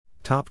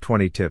Top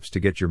 20 tips to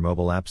get your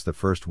mobile apps the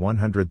first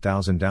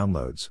 100,000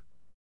 downloads.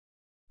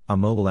 A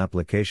mobile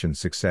application's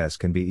success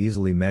can be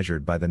easily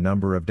measured by the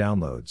number of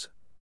downloads.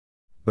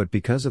 But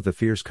because of the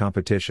fierce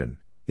competition,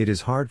 it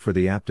is hard for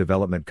the app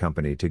development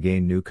company to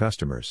gain new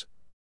customers.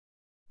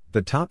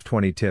 The top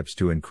 20 tips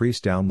to increase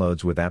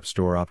downloads with App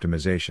Store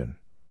optimization.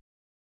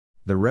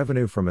 The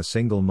revenue from a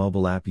single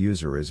mobile app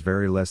user is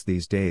very less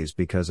these days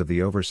because of the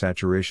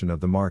oversaturation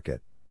of the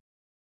market.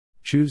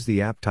 Choose the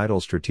app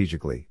title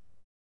strategically.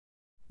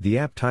 The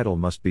app title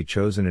must be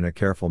chosen in a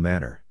careful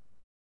manner.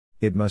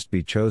 It must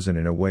be chosen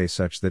in a way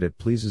such that it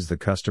pleases the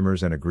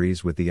customers and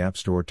agrees with the App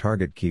Store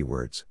target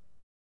keywords.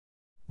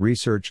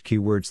 Research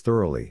keywords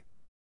thoroughly.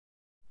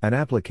 An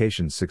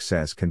application's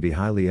success can be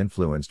highly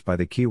influenced by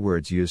the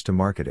keywords used to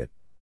market it.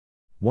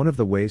 One of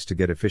the ways to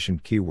get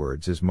efficient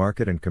keywords is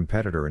market and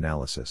competitor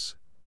analysis.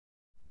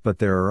 But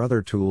there are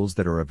other tools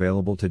that are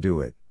available to do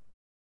it.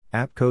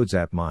 AppCodes,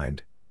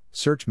 AppMind,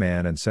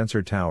 SearchMan and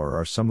Sensor Tower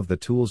are some of the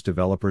tools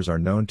developers are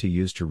known to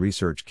use to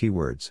research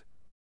keywords.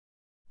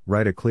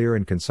 Write a clear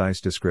and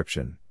concise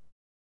description.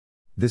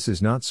 This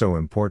is not so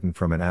important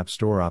from an App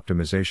Store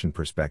optimization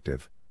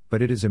perspective,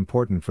 but it is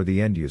important for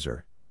the end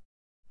user.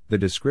 The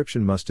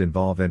description must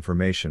involve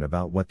information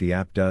about what the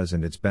app does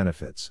and its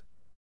benefits.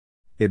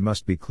 It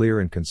must be clear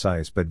and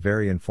concise but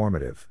very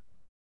informative.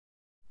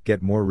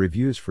 Get more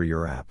reviews for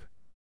your app.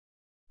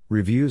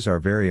 Reviews are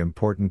very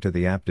important to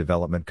the app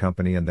development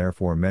company and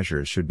therefore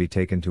measures should be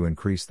taken to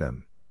increase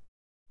them.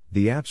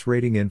 The app's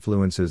rating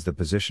influences the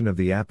position of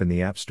the app in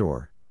the App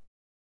Store.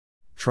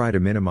 Try to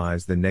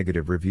minimize the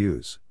negative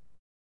reviews.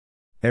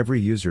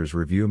 Every user's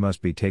review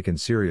must be taken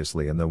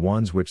seriously and the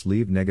ones which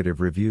leave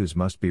negative reviews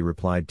must be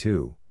replied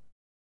to.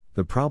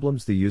 The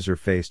problems the user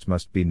faced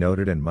must be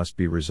noted and must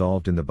be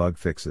resolved in the bug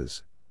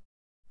fixes.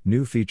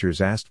 New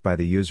features asked by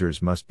the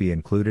users must be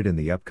included in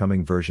the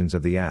upcoming versions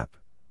of the app.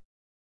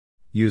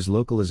 Use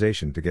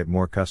localization to get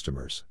more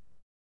customers.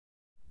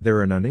 There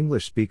are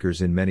non-English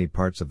speakers in many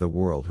parts of the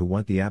world who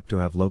want the app to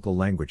have local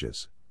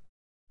languages.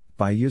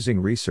 By using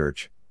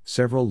research,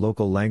 several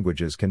local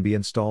languages can be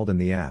installed in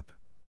the app.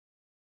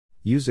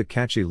 Use a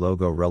catchy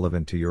logo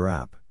relevant to your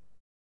app.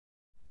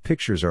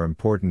 Pictures are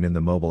important in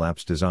the mobile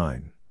app's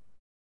design.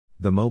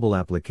 The mobile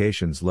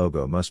application's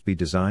logo must be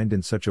designed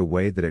in such a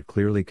way that it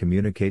clearly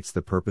communicates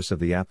the purpose of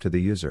the app to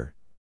the user.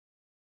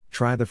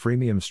 Try the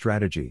freemium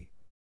strategy.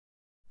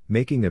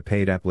 Making a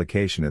paid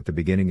application at the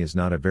beginning is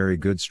not a very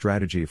good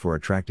strategy for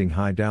attracting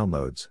high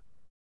downloads.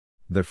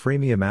 The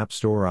freemium App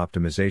Store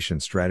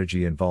optimization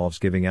strategy involves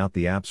giving out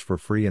the apps for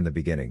free in the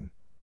beginning.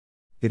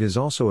 It is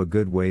also a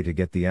good way to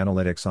get the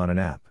analytics on an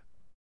app.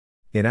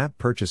 In-app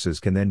purchases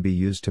can then be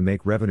used to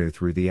make revenue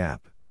through the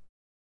app.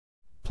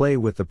 Play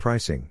with the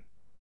pricing.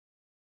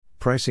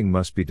 Pricing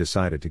must be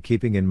decided to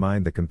keeping in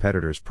mind the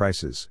competitors'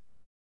 prices.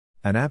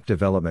 An app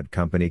development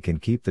company can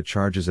keep the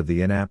charges of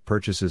the in-app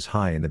purchases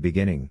high in the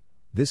beginning.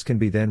 This can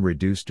be then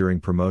reduced during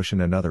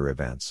promotion and other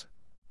events.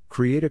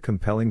 Create a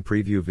compelling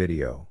preview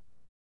video.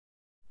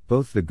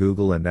 Both the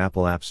Google and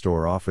Apple App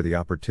Store offer the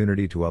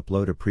opportunity to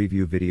upload a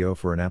preview video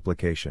for an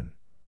application.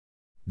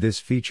 This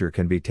feature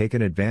can be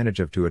taken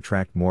advantage of to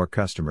attract more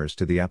customers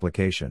to the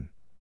application.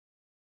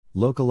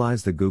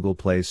 Localize the Google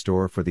Play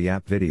Store for the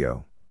app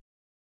video.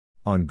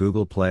 On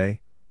Google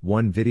Play,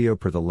 one video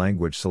per the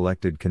language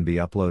selected can be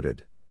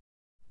uploaded.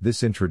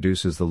 This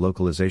introduces the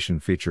localization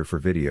feature for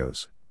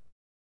videos.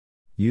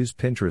 Use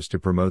Pinterest to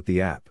promote the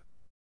app.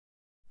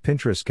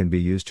 Pinterest can be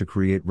used to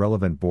create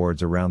relevant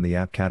boards around the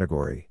app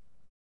category.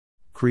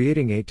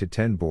 Creating 8 to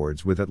 10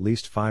 boards with at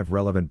least 5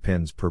 relevant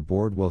pins per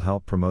board will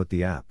help promote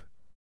the app.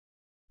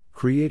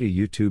 Create a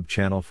YouTube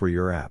channel for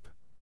your app.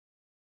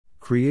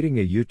 Creating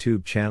a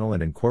YouTube channel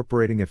and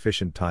incorporating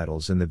efficient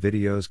titles in the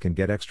videos can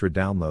get extra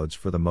downloads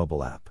for the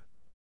mobile app.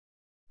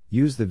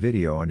 Use the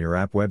video on your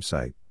app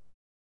website.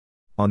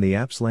 On the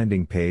app's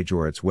landing page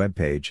or its web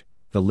page,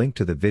 the link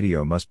to the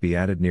video must be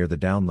added near the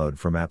Download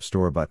from App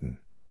Store button.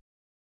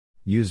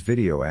 Use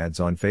video ads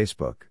on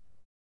Facebook.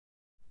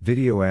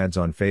 Video ads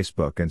on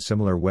Facebook and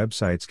similar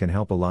websites can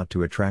help a lot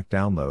to attract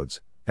downloads,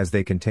 as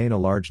they contain a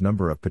large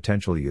number of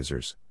potential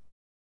users.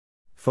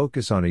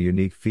 Focus on a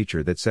unique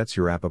feature that sets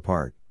your app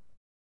apart.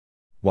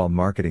 While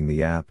marketing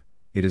the app,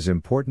 it is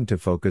important to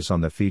focus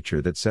on the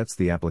feature that sets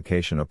the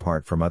application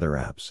apart from other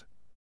apps.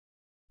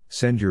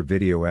 Send your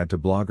video ad to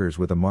bloggers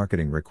with a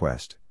marketing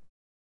request.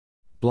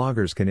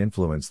 Bloggers can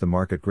influence the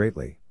market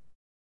greatly.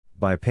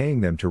 By paying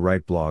them to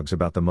write blogs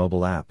about the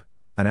mobile app,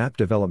 an app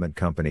development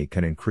company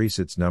can increase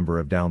its number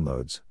of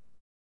downloads.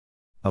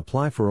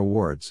 Apply for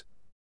awards.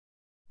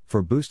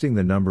 For boosting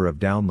the number of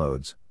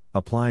downloads,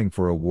 applying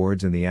for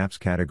awards in the apps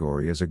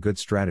category is a good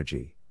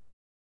strategy.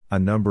 A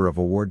number of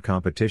award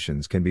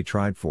competitions can be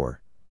tried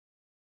for.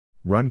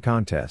 Run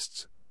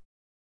contests.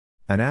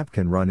 An app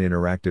can run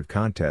interactive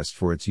contests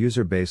for its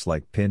user base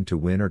like Pin to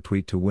Win or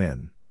Tweet to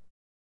Win.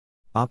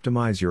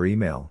 Optimize your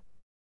email.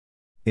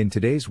 In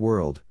today's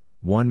world,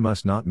 one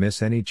must not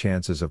miss any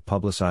chances of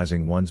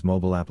publicizing one's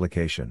mobile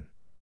application.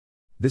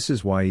 This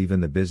is why even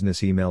the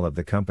business email of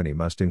the company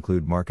must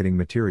include marketing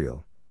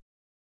material.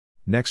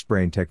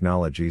 NextBrain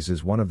Technologies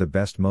is one of the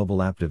best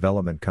mobile app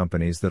development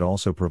companies that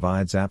also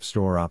provides App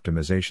Store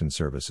optimization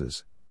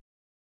services.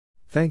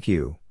 Thank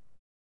you.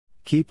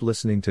 Keep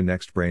listening to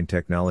NextBrain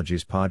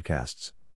Technologies podcasts.